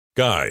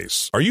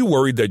Guys, are you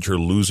worried that you're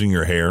losing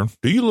your hair?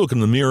 Do you look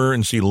in the mirror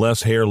and see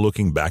less hair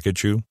looking back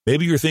at you?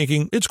 Maybe you're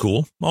thinking, it's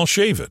cool, I'll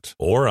shave it.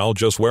 Or I'll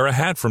just wear a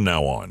hat from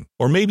now on.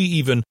 Or maybe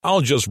even,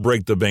 I'll just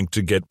break the bank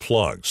to get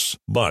plugs.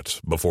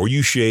 But before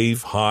you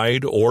shave,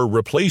 hide, or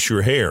replace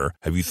your hair,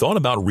 have you thought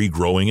about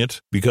regrowing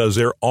it? Because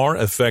there are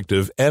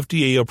effective,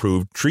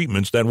 FDA-approved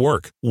treatments that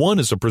work. One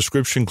is a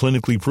prescription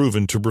clinically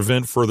proven to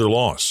prevent further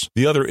loss.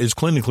 The other is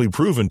clinically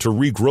proven to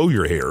regrow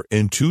your hair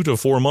in 2 to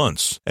 4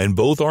 months. And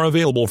both are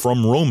available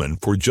from Roman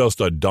for just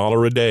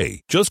 $1 a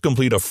day. Just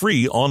complete a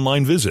free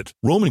online visit.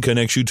 Roman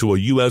connects you to a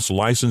U.S.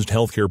 licensed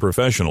healthcare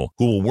professional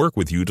who will work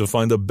with you to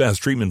find the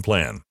best treatment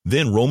plan.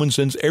 Then Roman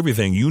sends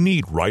everything you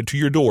need right to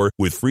your door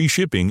with free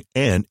shipping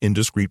and in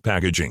discreet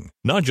packaging.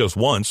 Not just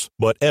once,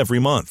 but every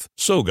month.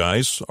 So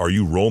guys, are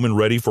you Roman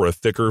ready for a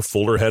thicker,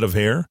 fuller head of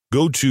hair?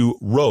 Go to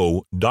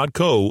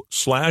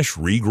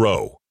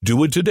ro.co/regrow.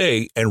 Do it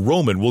today, and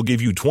Roman will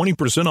give you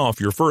 20%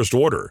 off your first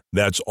order.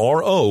 That's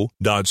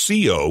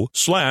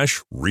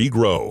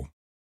ro.co/regrow.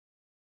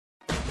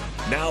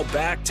 Now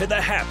back to the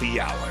Happy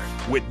Hour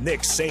with Nick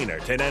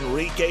Sainert and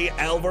Enrique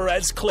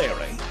Alvarez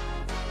Clary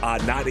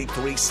on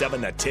 93.7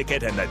 The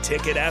Ticket and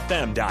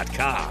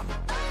theticketfm.com.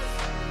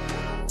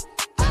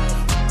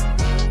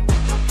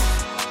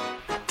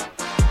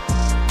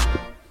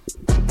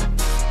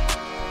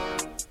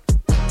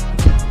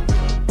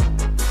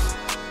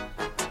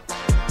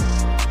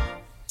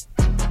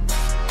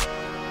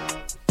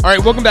 All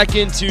right, welcome back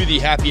into the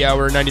Happy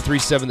Hour,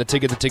 93.7 The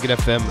Ticket,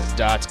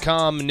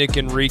 theticketfm.com. Nick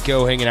and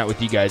Rico hanging out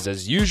with you guys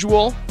as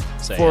usual.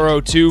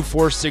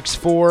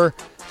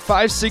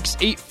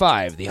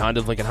 402-464-5685, the Honda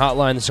of Lincoln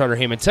hotline, the Starter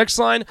Heyman text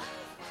line.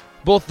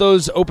 Both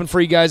those open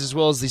for you guys, as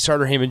well as the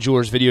Starter Heyman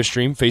Jewelers video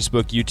stream,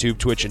 Facebook, YouTube,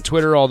 Twitch, and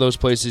Twitter. All those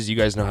places, you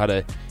guys know how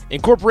to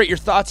incorporate your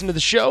thoughts into the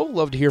show.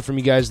 Love to hear from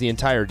you guys the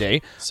entire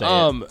day.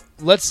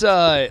 Let's go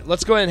ahead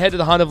and head to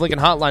the Honda of Lincoln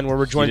hotline, where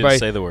we're joined by...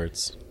 Say the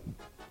words.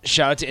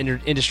 Shout out to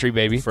Industry,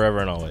 baby. Forever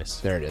and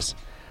always. There it is.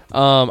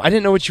 I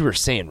didn't know what you were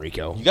saying,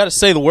 Rico. You got to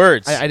say the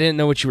words. I didn't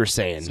know what you were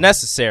saying. It's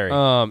necessary.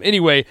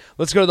 Anyway,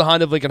 let's go to the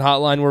Honda of Lincoln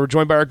hotline, where we're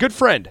joined by our good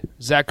friend,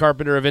 Zach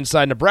Carpenter of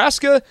Inside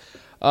Nebraska,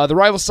 the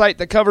rival site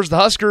that covers the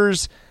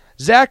Huskers.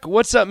 Zach,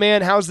 what's up,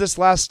 man? How's this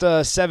last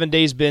 7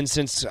 days been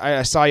since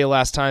I saw you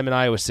last time in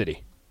Iowa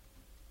City?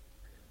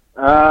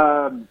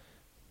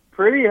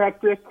 Pretty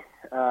hectic.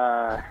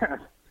 I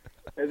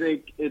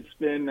think it's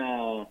been...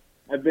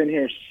 I've been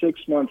here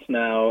 6 months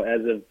now,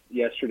 as of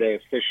yesterday,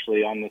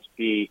 officially on this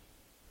beat,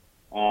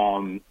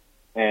 and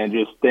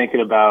just thinking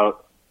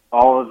about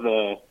all of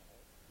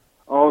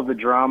the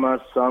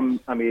drama.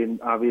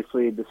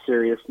 Obviously the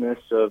seriousness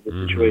of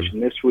the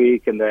situation this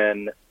week, and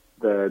then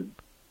the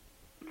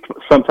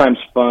sometimes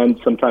fun,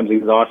 sometimes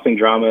exhausting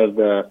drama of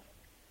the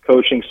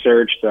coaching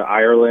search, the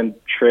Ireland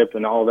trip,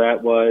 and all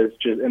that was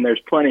just. And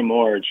there's plenty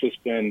more. It's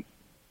just been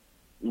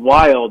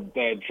wild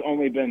that it's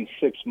only been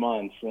 6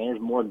 months, and there's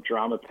more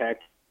drama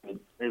packed.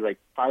 There's like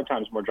 5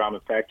 times more drama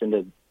packed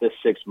into this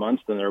 6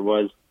 months than there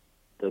was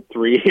the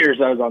 3 years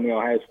I was on the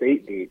Ohio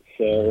State beat.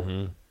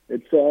 So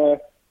it's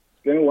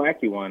been a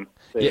wacky one.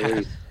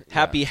 Yeah.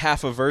 Happy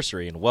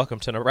half-anniversary, and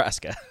welcome to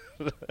Nebraska.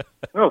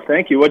 Oh,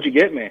 thank you. What'd you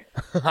get me?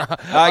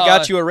 I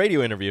got you a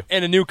radio interview.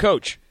 And a new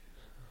coach.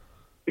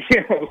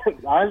 Yeah,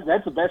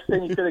 that's the best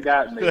thing you could have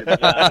gotten me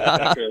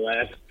after the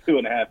last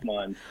 2.5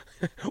 months.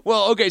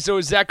 Well, okay, so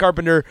Zach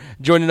Carpenter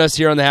joining us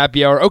here on the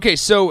Happy Hour. Okay,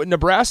 so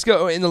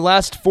Nebraska in the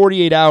last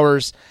 48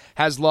 hours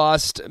has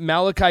lost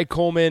Malachi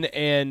Coleman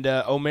and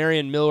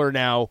Omarion Miller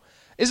now.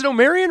 Is it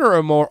Omarion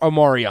or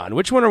Omarion?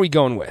 Which one are we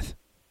going with?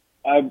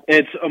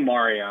 It's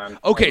Omarion.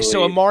 Okay,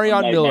 so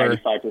Omarion Miller.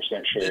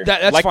 95% sure.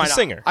 That's like fine. The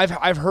singer.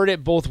 I've heard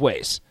it both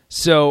ways.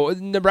 So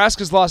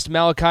Nebraska's lost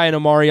Malachi and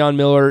Omarion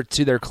Miller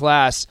to their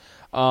class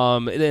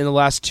in the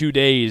last 2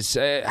 days.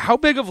 How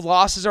big of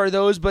losses are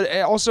those? But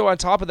also on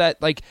top of that,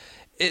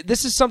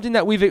 this is something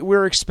that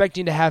we're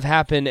expecting to have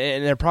happen,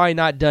 and they're probably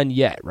not done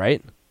yet,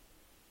 right?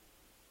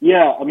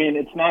 Yeah, I mean,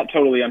 it's not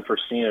totally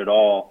unforeseen at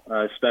all,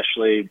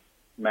 especially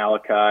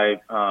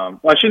Malachi. Well,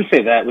 I shouldn't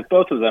say that. With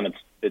both of them,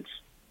 it's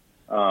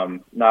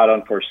not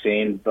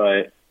unforeseen,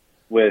 but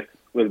with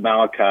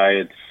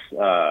Malachi, it's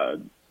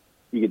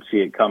you could see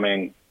it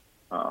coming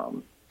a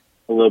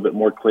little bit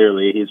more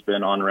clearly. He's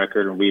been on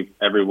record, and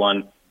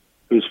everyone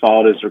who's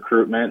followed his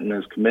recruitment and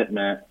his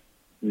commitment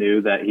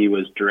knew that he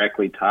was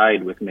directly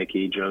tied with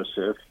Mickey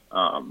Joseph,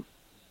 and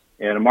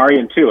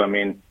Omarion too. I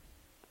mean,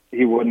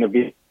 he wouldn't have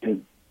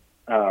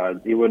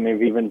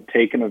even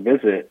taken a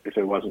visit if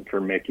it wasn't for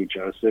Mickey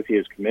Joseph. He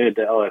was committed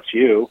to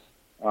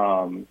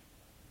LSU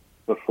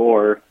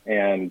before,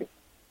 and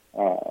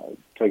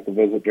took the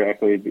visit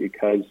directly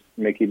because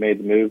Mickey made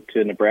the move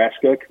to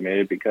Nebraska,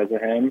 committed because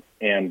of him.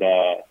 And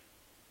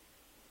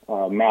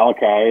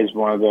Malachi is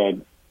one of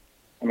the,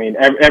 I mean,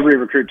 every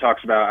recruit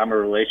talks about I'm a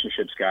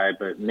relationships guy,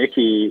 but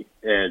Mickey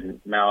and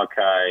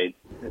Malachi,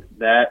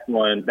 that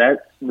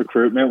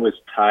recruitment was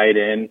tied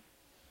in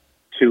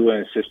to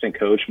an assistant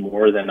coach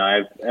more than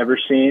I've ever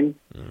seen,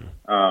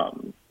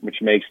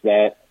 which makes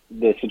the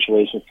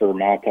situation for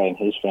Malachi and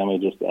his family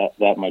just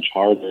that much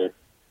harder.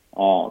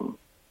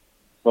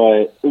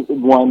 But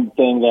one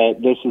thing that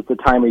this is the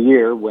time of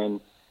year when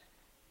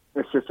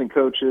assistant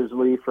coaches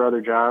leave for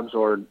other jobs,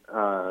 or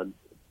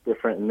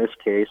different in this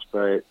case,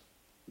 but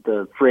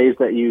the phrase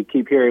that you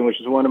keep hearing, which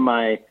is one of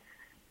my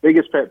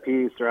biggest pet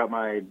peeves throughout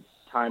my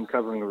time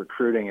covering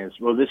recruiting, is,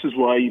 well, this is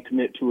why you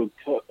commit to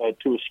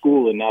a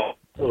school and not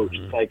a coach.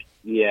 It's like,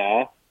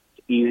 yeah,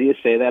 it's easy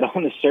to say that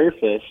on the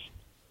surface,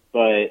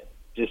 but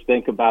just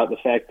think about the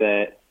fact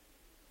that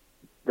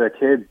the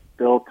kid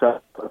built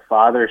up a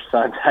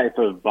father-son type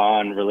of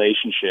bond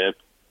relationship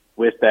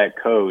with that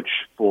coach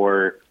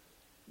for,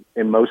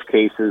 in most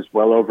cases,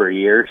 well over a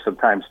year,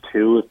 sometimes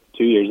two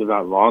years, if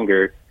not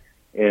longer,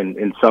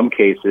 in some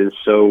cases.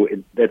 So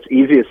that's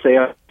easy to say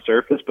on the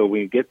surface, but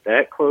when you get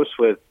that close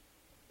with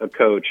a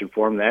coach and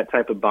form that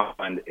type of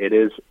bond, it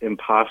is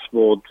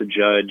impossible to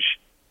judge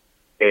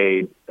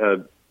a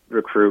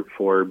recruit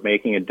for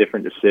making a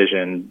different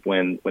decision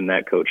when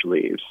that coach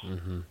leaves.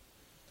 Mm-hmm.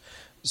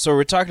 So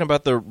we're talking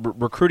about the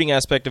recruiting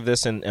aspect of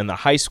this and the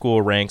high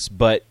school ranks,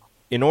 but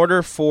in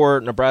order for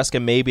Nebraska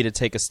maybe to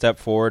take a step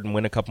forward and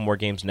win a couple more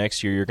games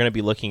next year, you're going to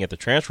be looking at the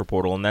transfer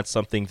portal, and that's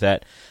something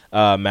that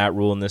Matt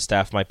Rule and this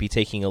staff might be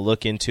taking a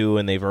look into,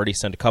 and they've already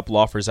sent a couple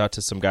offers out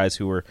to some guys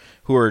who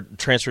are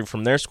transferring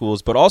from their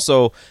schools, but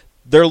also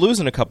they're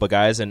losing a couple of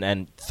guys,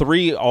 and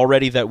three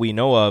already that we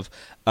know of,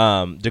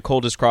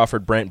 DeColdis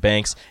Crawford, Brent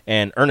Banks,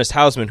 and Ernest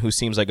Hausman, who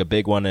seems like a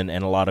big one,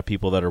 and a lot of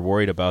people that are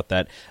worried about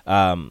that.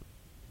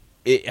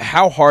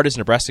 How hard is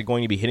Nebraska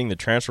going to be hitting the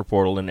transfer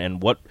portal,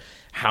 and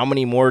how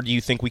many more do you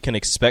think we can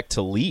expect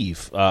to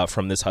leave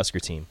from this Husker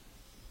team?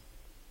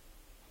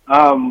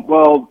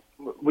 Well,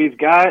 we've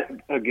got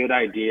a good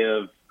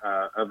idea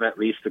of at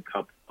least a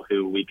couple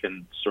who we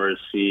can sort of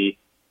see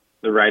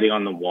the writing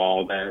on the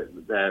wall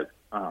that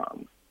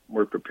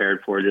we're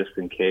prepared for, just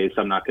in case.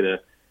 I'm not going to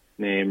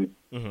name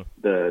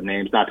the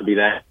names, not to be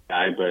that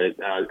guy, but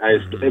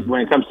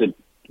when it comes to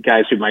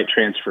guys who might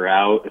transfer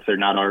out, if they're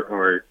not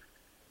or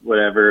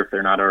whatever, if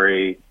they're not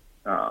already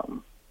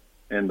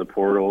in the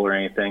portal or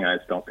anything, I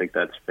just don't think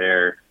that's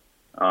fair.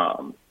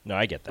 No,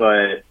 I get that.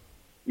 But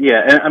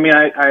yeah, I mean,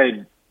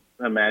 I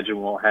imagine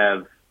we'll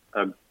have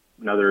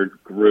another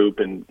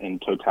group in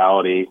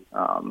totality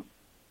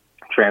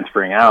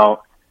transferring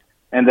out,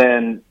 and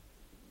then,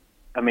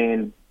 I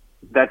mean,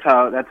 that's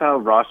how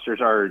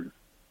rosters are.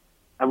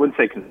 I wouldn't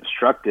say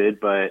constructed,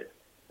 but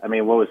I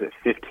mean, what was it?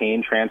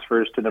 15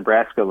 transfers to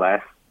Nebraska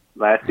last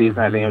season.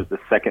 I think it was the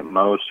second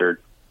most or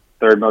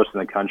third most in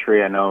the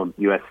country. I know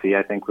USC,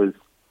 I think, was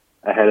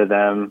ahead of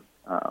them.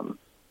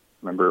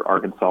 Remember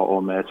Arkansas,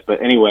 Ole Miss.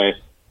 But anyway,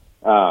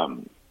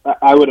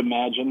 I would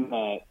imagine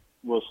that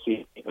we'll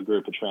see a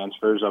group of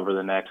transfers over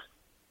the next,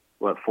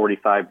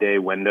 45-day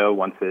window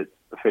once it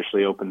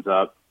officially opens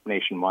up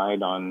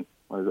nationwide on,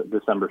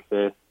 December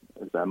 5th?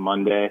 Is that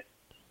Monday?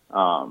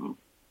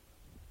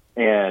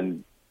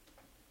 And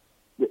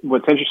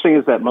what's interesting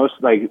is that most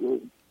of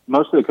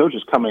the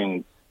coaches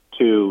coming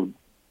to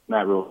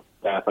Matt Rule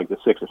staff, like the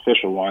 6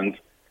 official ones,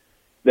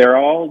 some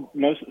of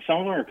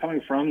them are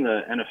coming from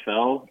the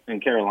NFL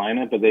in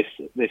Carolina, but they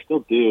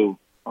still do.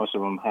 Most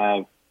of them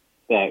have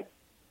that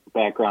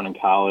background in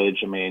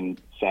college. I mean,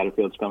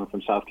 Satterfield's coming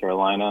from South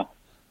Carolina.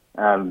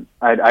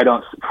 I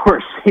don't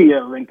foresee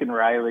a Lincoln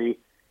Riley,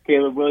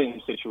 Caleb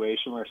Williams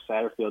situation where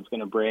Satterfield's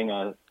going to bring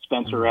a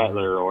Spencer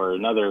Rattler or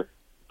another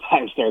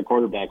 5-star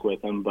quarterback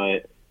with him,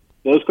 but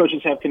those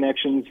coaches have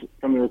connections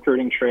from the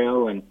recruiting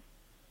trail, and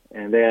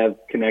they have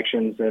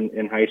connections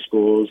in high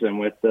schools and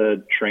with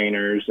the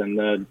trainers and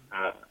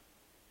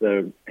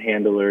the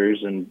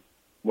handlers and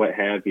what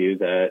have you,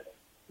 that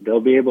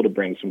they'll be able to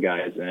bring some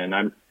guys in.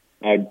 I'm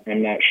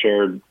not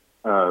sure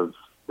of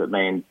the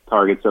main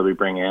targets they'll be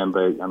bringing in,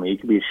 but I mean, you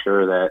can be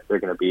sure that they're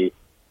going to be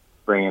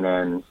bringing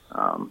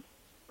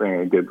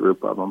a good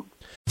group of them.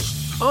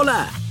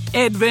 Hola,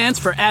 Ed Vance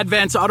for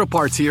Advance Auto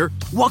Parts here.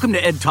 Welcome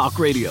to Ed Talk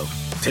Radio.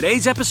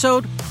 Today's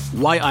episode,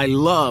 why I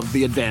love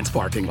the Advance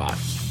parking lot.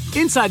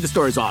 Inside the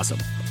store is awesome,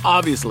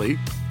 obviously,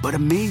 but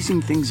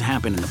amazing things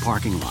happen in the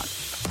parking lot.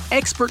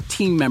 Expert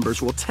team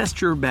members will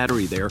test your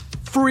battery there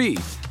free.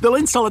 They'll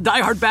install a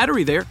DieHard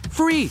battery there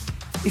free.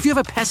 If you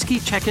have a pesky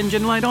check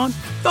engine light on,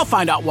 they'll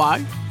find out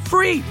why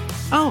free.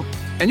 Oh,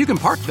 and you can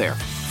park there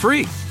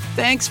free.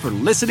 Thanks for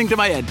listening to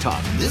my Ed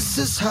Talk. This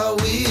is how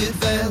we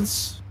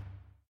advance.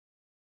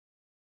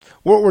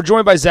 We're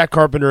joined by Zach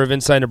Carpenter of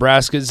Inside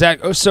Nebraska. Zach,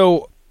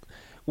 so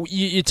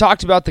you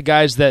talked about the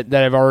guys that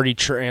have already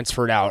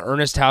transferred out.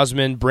 Ernest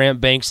Hausman,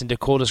 Brant Banks, and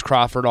DeColdis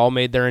Crawford all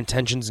made their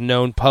intentions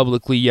known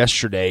publicly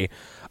yesterday.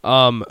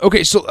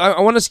 Okay, so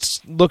I want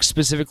to look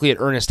specifically at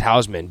Ernest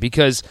Hausman,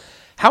 because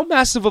how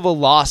massive of a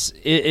loss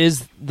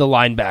is the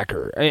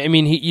linebacker? I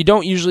mean, you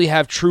don't usually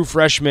have true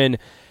freshmen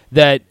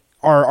that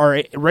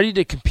are ready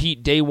to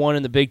compete day one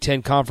in the Big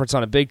Ten Conference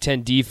on a Big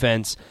Ten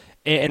defense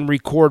and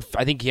record,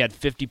 I think he had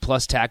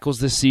 50-plus tackles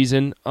this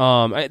season.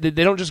 They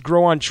don't just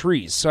grow on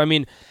trees. So, I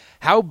mean,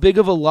 how big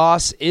of a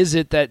loss is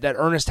it that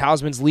Ernest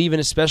Hausman's leaving,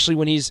 especially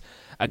when he's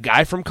a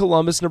guy from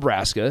Columbus,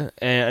 Nebraska,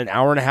 and an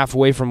hour and a half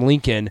away from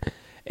Lincoln,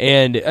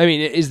 And, I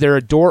mean, is there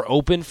a door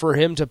open for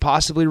him to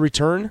possibly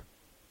return?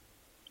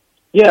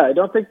 Yeah, I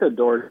don't think the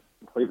door's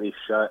completely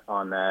shut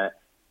on that.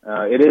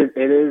 It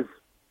is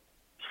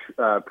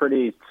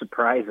pretty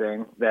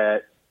surprising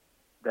that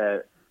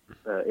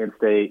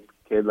in-state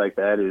kid like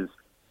that who's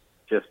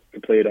just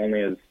completed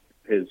only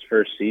his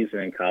first season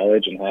in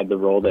college and had the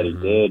role that he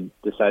did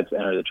decides to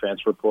enter the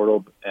transfer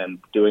portal, and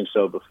doing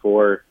so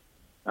before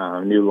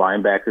new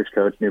linebackers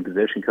coach, new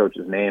position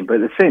coach's name.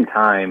 But at the same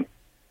time,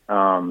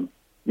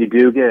 you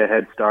do get a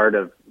head start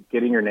of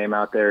getting your name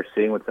out there,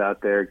 seeing what's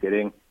out there,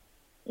 getting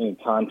in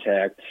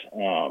contact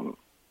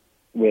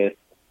with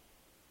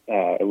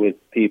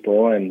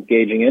people and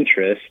gauging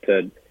interest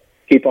to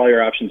keep all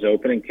your options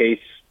open in case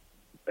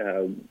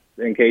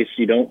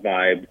you don't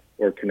vibe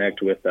or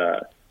connect with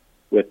the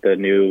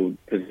new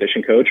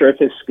position coach, or if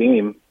his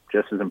scheme,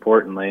 just as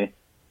importantly,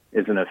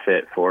 isn't a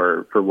fit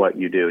for what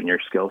you do and your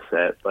skill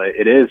set. But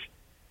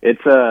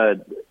it's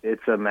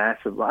a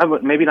massive,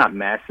 maybe not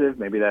massive,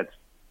 maybe that's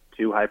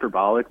too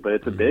hyperbolic, but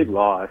it's a big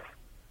loss.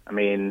 I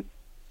mean,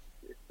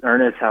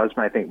 Ernest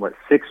Hausmann, I think,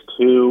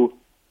 6'2",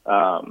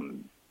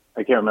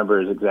 I can't remember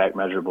his exact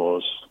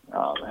measurables,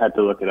 had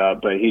to look it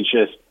up, but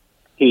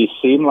he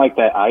seemed like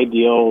that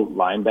ideal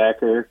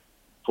linebacker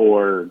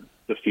for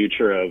the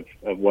future of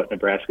what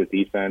Nebraska's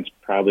defense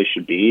probably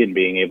should be, and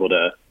being able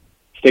to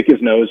stick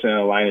his nose in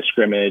a line of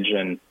scrimmage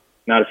and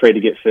not afraid to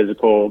get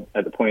physical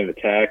at the point of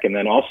attack, and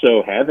then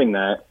also having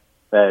that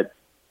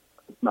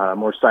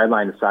more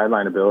sideline to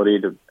sideline ability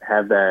to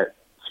have that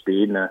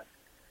speed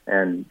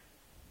and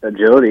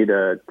agility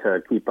to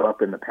keep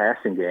up in the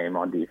passing game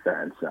on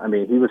defense. I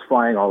mean, he was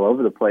flying all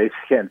over the place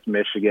against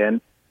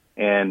Michigan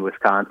and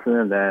Wisconsin,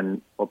 and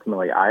then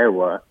ultimately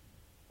Iowa.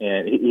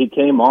 And he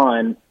came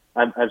on.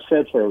 I've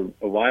said for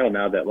a while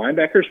now that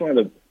linebacker is one of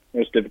the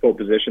most difficult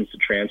positions to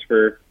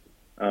transfer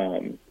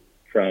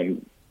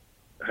from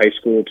high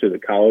school to the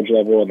college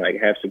level and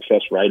have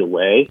success right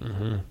away.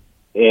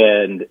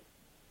 And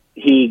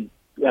you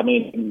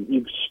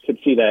could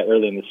see that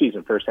early in the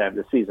season, first half of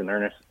the season.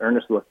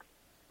 Ernest looked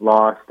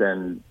lost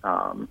and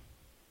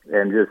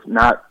just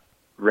not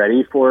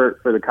ready for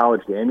the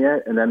college game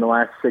yet. And then the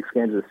last 6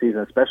 games of the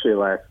season, especially the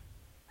last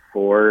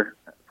four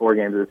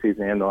games of the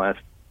season and the last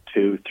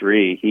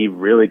 2-3, he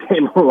really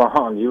came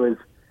along. He was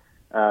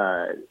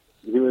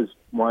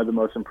one of the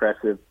most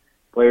impressive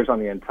players on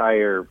the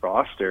entire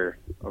roster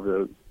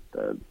over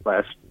the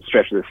last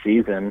stretch of the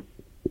season.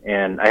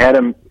 And I had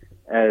him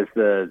as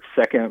the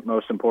second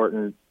most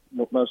important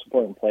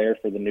player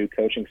for the new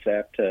coaching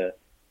staff to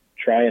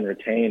try and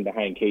retain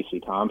behind Casey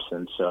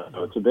Thompson. So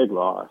it's a big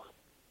loss.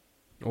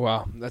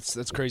 Wow,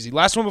 that's crazy.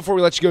 Last one before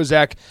we let you go,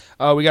 Zach.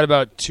 We got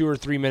about 2 or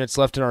 3 minutes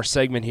left in our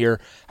segment here.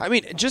 I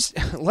mean, just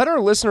let our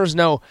listeners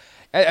know,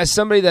 as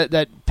somebody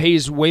that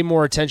pays way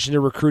more attention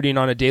to recruiting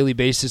on a daily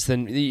basis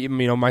than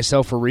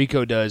myself or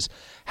Rico does,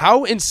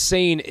 how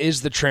insane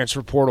is the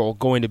transfer portal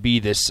going to be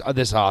this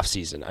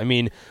offseason? I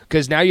mean,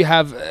 because now you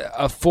have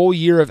a full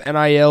year of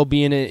NIL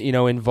being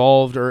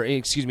involved, or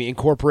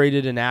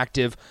incorporated and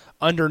active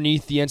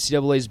underneath the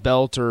NCAA's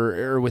belt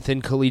or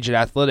within collegiate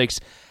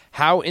athletics.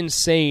 How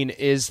insane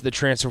is the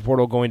transfer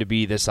portal going to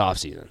be this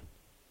offseason?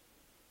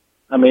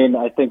 I mean,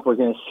 I think we're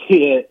going to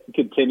see it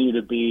continue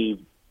to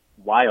be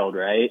wild,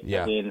 right?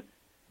 Yeah. I mean,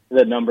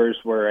 the numbers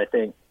were, I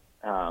think,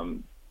 I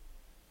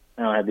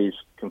don't have these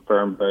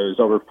confirmed, but it was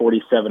over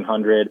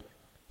 4,700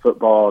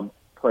 football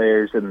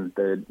players in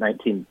the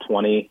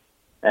 1920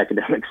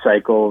 academic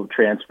cycle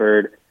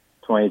transferred.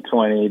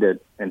 2020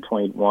 and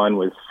 21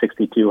 was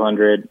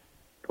 6,200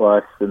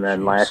 plus, and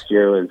then last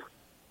year was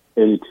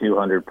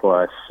 8,200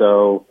 plus.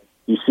 So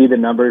you see the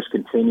numbers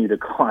continue to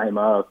climb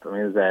up. I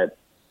mean, is that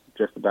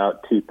just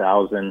about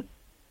 2,000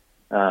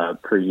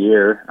 per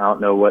year? I don't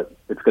know what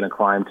it's going to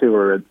climb to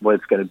or what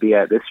it's going to be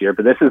at this year,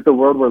 but this is the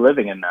world we're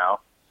living in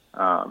now.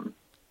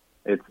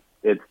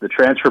 It's the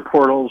transfer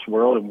portals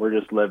world, and we're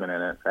just living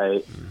in it,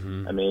 right?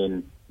 I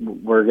mean,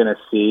 we're going to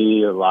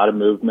see a lot of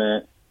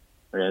movement.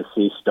 We're going to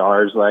see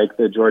stars like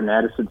the Jordan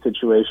Addison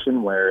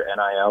situation, where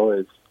NIL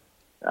is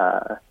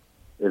a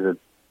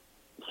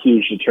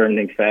huge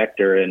determining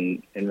factor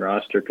in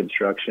roster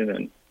construction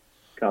and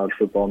college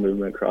football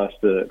movement across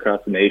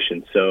the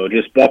nation. So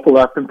just buckle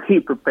up and be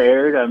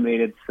prepared. I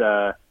mean,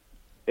 it's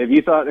if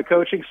you thought the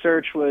coaching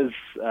search was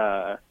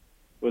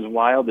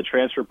wild, the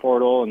transfer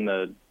portal and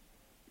the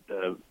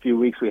few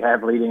weeks we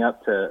have leading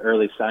up to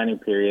early signing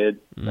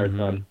period starts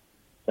on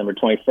December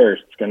 21st.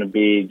 It's going to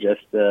be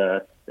just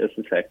as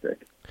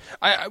hectic.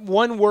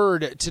 One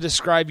word to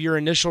describe your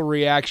initial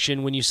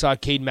reaction when you saw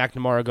Cade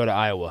McNamara go to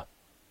Iowa.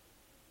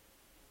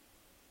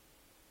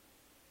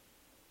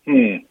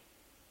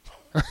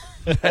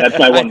 That's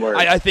my one word.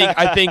 I think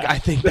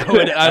that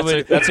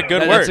would. That's a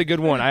good word. That's a good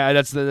one.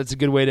 That's a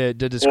good way to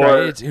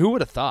describe it. Who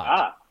would have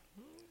thought?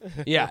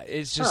 Yeah,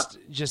 it's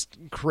just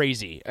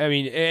crazy. I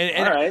mean,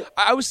 and right.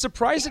 I was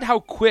surprised at how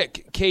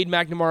quick Cade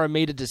McNamara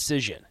made a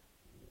decision.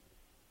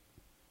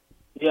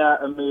 Yeah,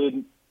 I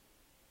mean,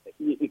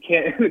 you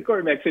can't. The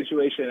quarterback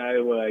situation in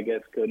Iowa, I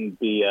guess, couldn't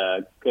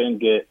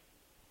get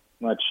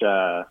much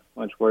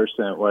worse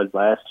than it was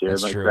last year.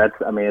 That's But true.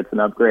 it's an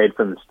upgrade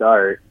from the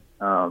start.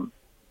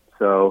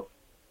 So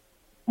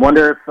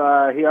wonder if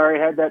he already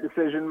had that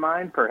decision in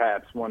mind.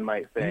 Perhaps one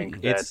might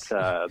think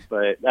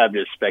but I'm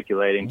just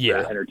speculating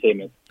Yeah. for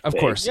entertainment. Of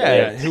sake. course. Yeah,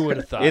 Yeah. Who would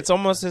have thought? It's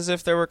almost as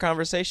if there were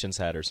conversations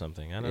had or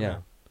something. I don't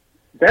know.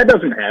 That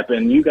doesn't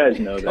happen. You guys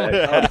know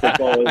that. College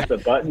football is the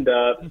buttoned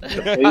up,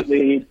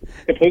 completely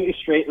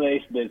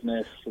straight-laced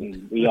business,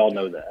 and we all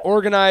know that.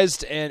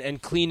 organized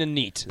and clean and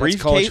neat. That's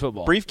college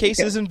football.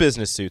 Briefcases and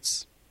business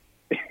suits.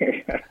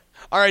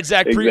 All right,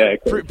 Zach,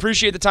 Exactly.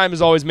 appreciate the time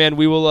as always, man.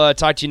 We will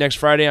talk to you next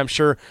Friday. I'm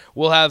sure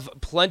we'll have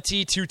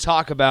plenty to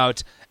talk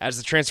about as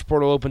the transfer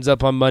portal opens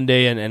up on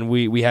Monday, and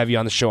we have you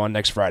on the show on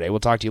next Friday.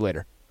 We'll talk to you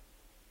later.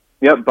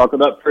 Yep,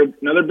 buckled up for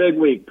another big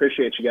week.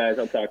 Appreciate you guys.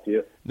 I'll talk to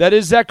you. That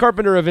is Zach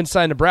Carpenter of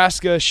Inside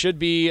Nebraska. Should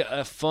be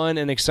a fun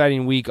and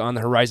exciting week on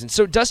the horizon.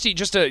 So, Dusty,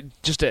 just to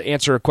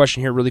answer a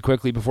question here really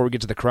quickly before we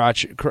get to the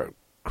crotch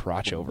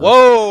over.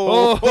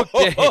 Whoa! Oh,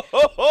 okay.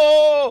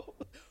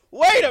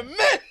 Wait a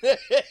minute!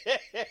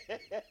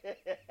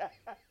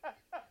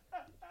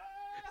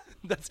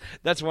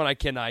 That's one I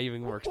cannot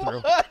even work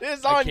through. What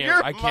is I on can't-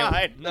 your I can't.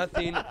 mind?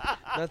 Nothing.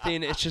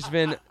 It's just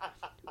been,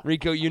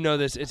 Rico. You know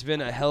this. It's been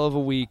a hell of a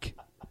week.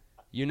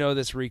 You know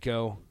this,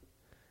 Rico.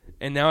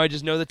 And now I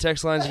just know the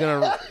text line is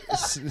gonna.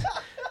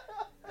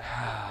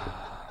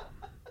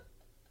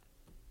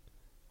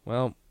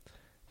 Well,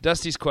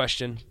 Dusty's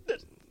question.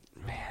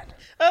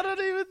 I don't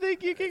even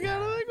think you can go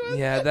to that question.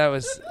 Yeah, that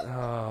was.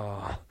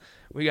 Oh,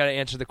 we got to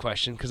answer the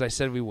question because I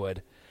said we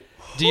would.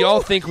 Do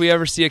y'all think we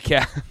ever see a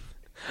cap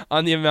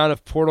on the amount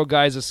of portal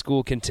guys a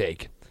school can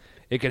take?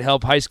 It could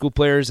help high school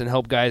players and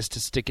help guys to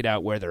stick it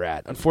out where they're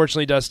at.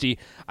 Unfortunately, Dusty,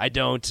 I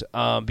don't,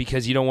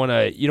 because you don't want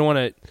to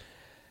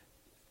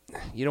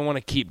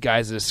keep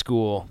guys at a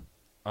school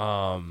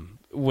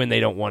when they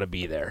don't want to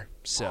be there.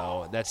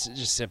 So that's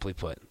just simply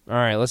put. All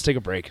right, let's take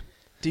a break.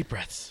 Deep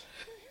breaths.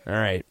 All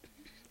right,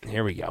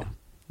 here we go.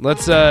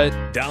 Let's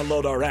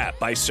Download our app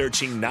by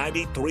searching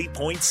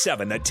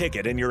 93.7 The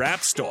Ticket in your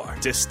app store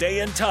to stay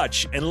in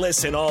touch and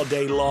listen all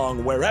day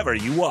long wherever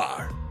you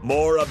are.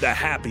 More of the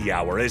Happy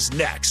Hour is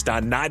next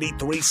on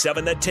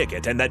 93.7 The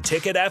Ticket and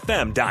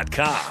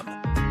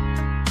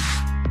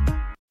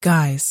theticketfm.com.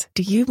 Guys,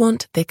 do you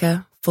want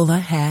thicker, fuller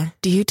hair?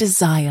 Do you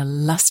desire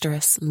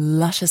lustrous,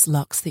 luscious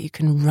locks that you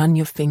can run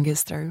your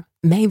fingers through?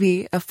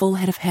 Maybe a full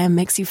head of hair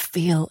makes you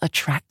feel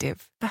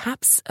attractive.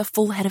 Perhaps a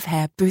full head of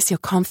hair boosts your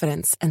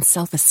confidence and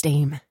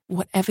self-esteem.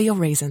 Whatever your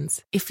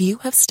reasons, if you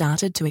have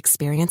started to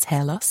experience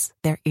hair loss,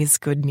 there is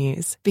good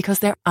news because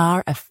there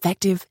are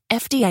effective,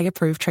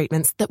 FDA-approved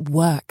treatments that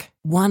work.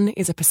 One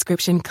is a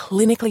prescription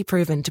clinically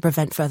proven to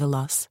prevent further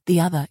loss.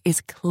 The other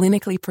is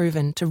clinically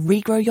proven to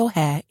regrow your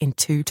hair in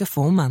 2 to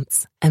 4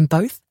 months. And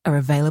both are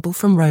available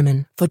from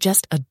Roman for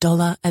just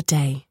 $1 a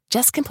day.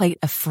 Just complete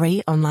a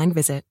free online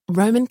visit.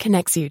 Roman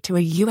connects you to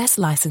a US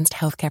licensed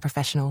healthcare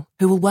professional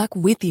who will work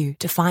with you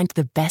to find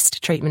the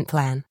best treatment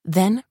plan.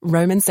 Then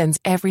Roman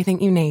sends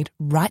everything you need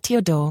right to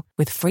your door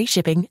with free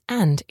shipping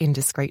and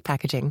indiscreet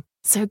packaging.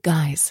 So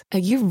guys, are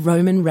you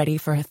Roman ready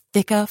for a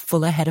thicker,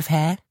 fuller head of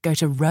hair? Go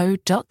to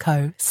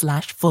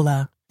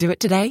ro.co/fuller. Do it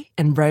today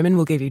and Roman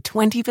will give you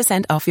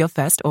 20% off your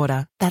first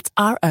order. That's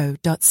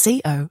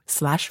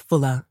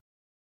ro.co/fuller.